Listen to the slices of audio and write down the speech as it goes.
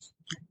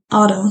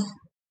Autumn,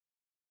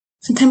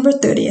 September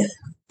 30th,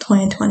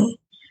 2020,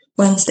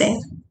 Wednesday.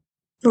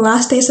 The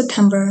last day of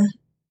September,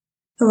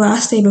 the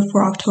last day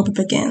before October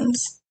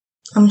begins.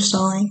 I'm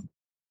stalling.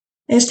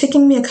 It has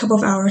taken me a couple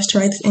of hours to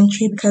write this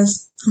entry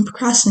because I'm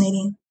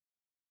procrastinating.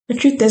 The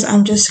truth is,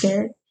 I'm just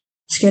scared.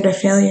 Scared of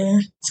failure,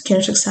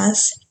 scared of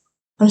success.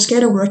 I'm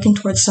scared of working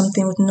towards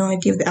something with no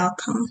idea of the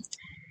outcome.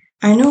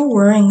 I know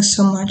worrying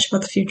so much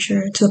about the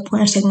future to the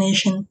point of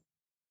stagnation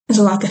is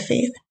a lack of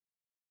faith.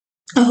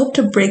 I hope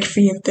to break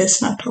free of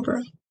this in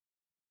October.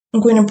 I'm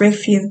going to break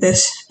free of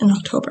this in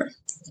October.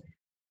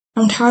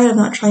 I'm tired of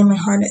not trying my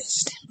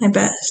hardest, my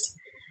best.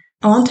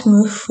 I want to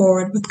move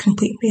forward with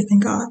complete faith in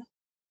God.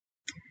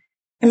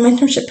 A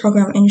mentorship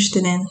program I'm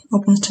interested in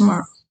opens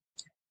tomorrow.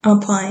 I'm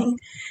applying.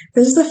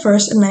 This is the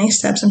first of many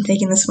steps I'm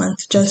taking this month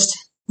to just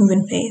move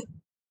in faith.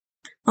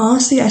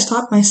 Honestly, I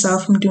stop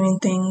myself from doing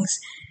things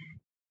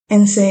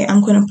and say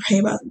I'm going to pray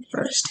about it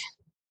first.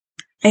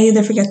 I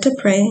either forget to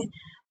pray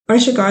or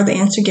disregard the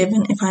answer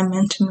given if I'm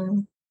meant to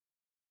move.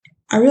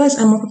 I realize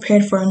I'm more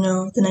prepared for a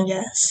no than a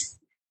yes.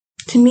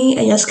 To me,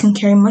 a yes can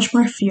carry much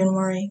more fear and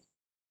worry.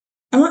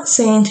 I'm not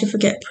saying to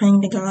forget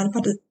praying to God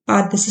about the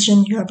bad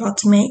decision you're about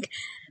to make,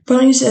 but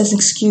don't use it as an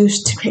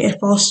excuse to create a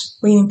false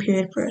waiting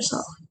period for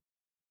yourself.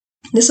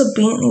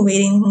 Disobediently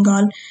waiting when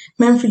God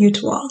meant for you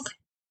to walk.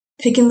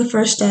 Taking the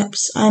first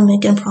steps I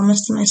make and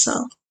promise to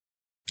myself.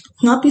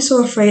 Not be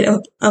so afraid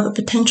of a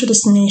potential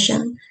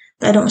destination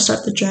that I don't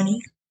start the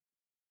journey.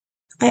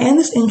 I end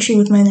this entry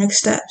with my next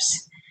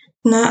steps.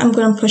 Now I'm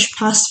going to push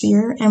past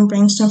fear and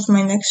brainstorm for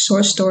my next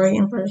short story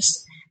and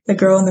verse, The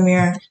Girl in the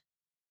Mirror.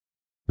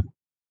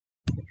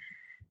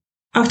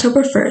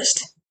 October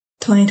 1st,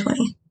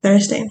 2020,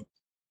 Thursday.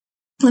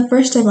 The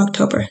first day of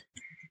October.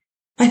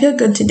 I feel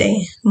good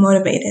today,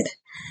 motivated.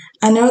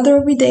 I know there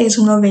will be days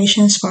when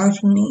motivation is far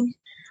from me.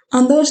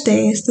 On those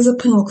days,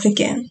 discipline will kick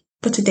in,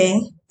 but today,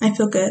 I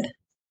feel good.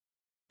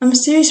 I'm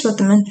serious about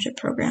the mentorship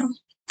program.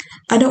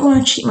 I don't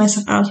want to cheat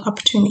myself out of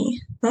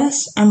opportunity,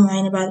 thus I'm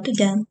lying about it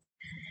again.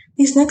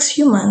 These next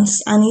few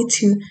months, I need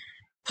to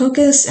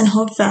focus and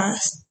hold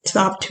fast to the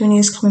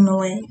opportunities coming my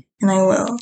way, and I will.